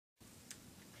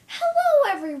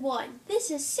everyone, this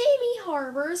is Sammy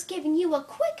Harbors giving you a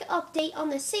quick update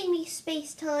on the Sammy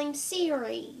Space-Time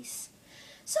series.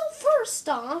 So first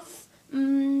off,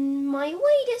 my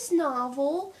latest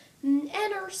novel,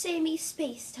 Enter Sammy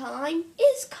Space-Time,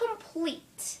 is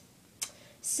complete.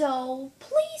 So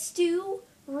please do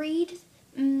read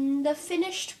the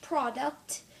finished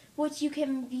product, which you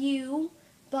can view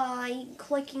by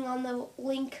clicking on the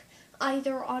link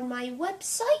either on my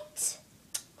website,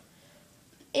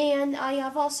 and I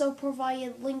have also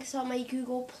provided links on my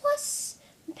Google Plus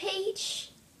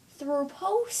page through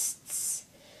posts.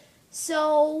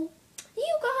 So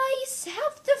you guys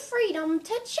have the freedom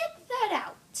to check that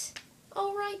out.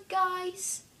 Alright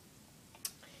guys?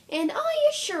 And I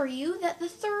assure you that the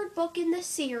third book in the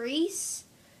series,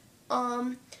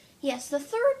 the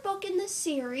third book in the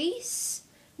series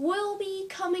will be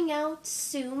coming out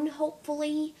soon,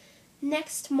 hopefully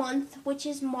next month, which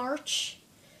is March.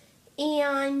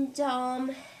 And,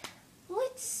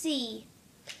 let's see.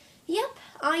 Yep,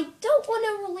 I don't want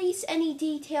to release any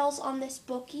details on this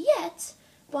book yet,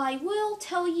 but I will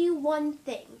tell you one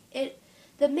thing.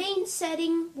 The main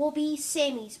setting will be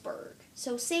Sammysburg.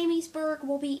 So Sammysburg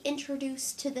will be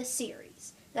introduced to the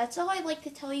series. That's all I'd like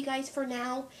to tell you guys for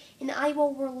now, and I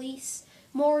will release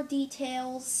more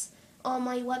details on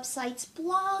my website's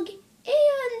blog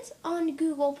and on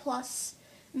Google Plus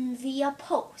via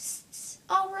posts.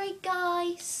 Alright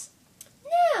guys,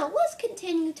 now let's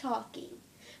continue talking.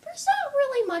 There's not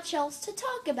really much else to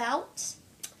talk about,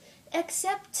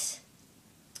 except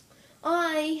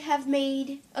I have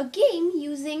made a game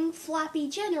using Flappy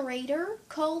Generator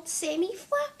called Sammy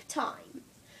Flap Time.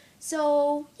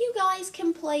 So you guys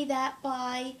can play that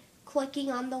by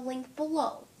clicking on the link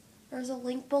below. There's a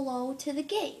link below to the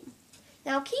game.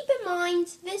 Now keep in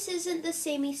mind, this isn't the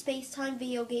Sammy Space-Time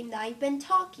video game that I've been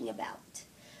talking about.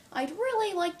 I'd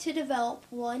really like to develop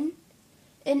an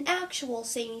actual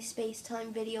Sammy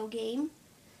Space-Time video game.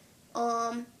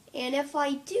 And if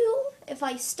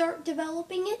I start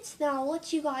developing it, then I'll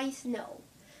let you guys know.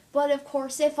 But of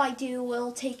course, if I do,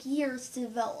 it'll take years to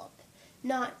develop,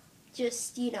 not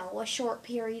just, a short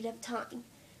period of time.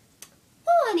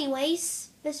 Well,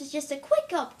 anyways, this is just a quick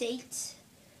update.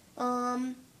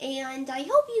 And I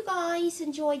hope you guys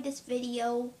enjoyed this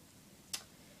video,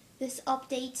 this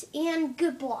update, and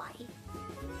goodbye.